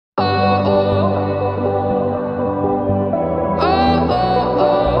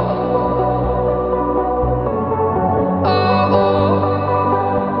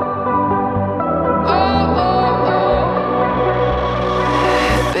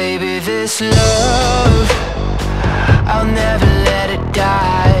this love, I'll never let it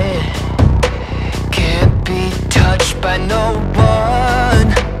die. Can't be touched by no one.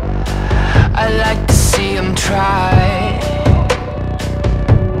 I like to see them try.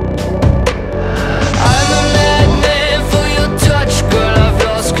 I'm a madman for your touch, girl, I've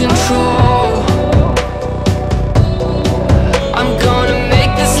lost control. I'm gonna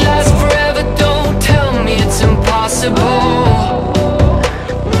make this last forever, don't tell me it's impossible.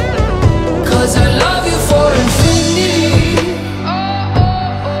 Cause I love you for infinity.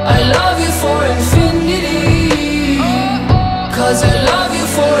 I love you for infinity. Cause I love you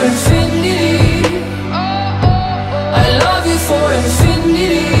for infinity. I love you for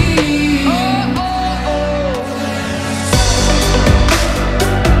infinity.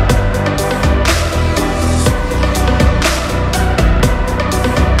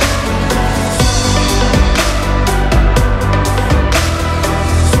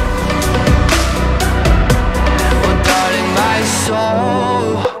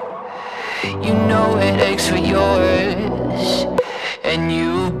 You know it aches for yours, and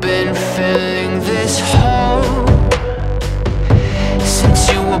you've been filling this hole since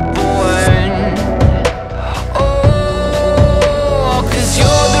you were born. Oh, 'cause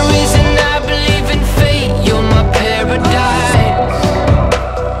you're the reason I believe in fate. You're my paradise,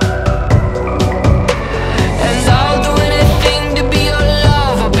 and I'll do anything to be your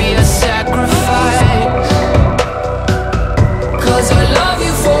love. I'll be a sacrifice. 'Cause I love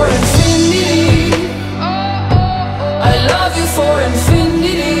you for infinity. I love you for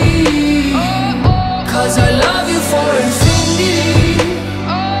infinity. 'Cause I love you for infinity.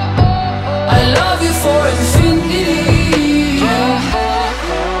 I love you for infinity.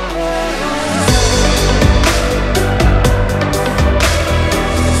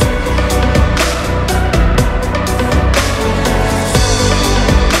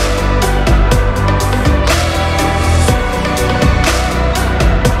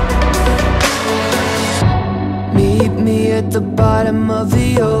 Meet me at the bottom of the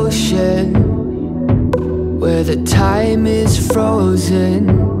ocean, where the time is frozen,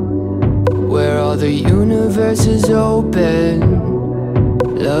 where all the universe is open.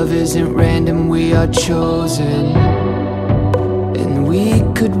 Love isn't random, we are chosen. And we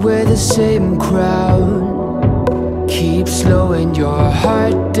could wear the same crown. Keep slowing your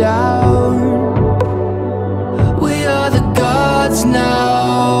heart down. We are the gods now.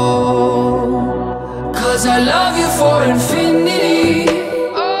 'Cause I love you for infinity.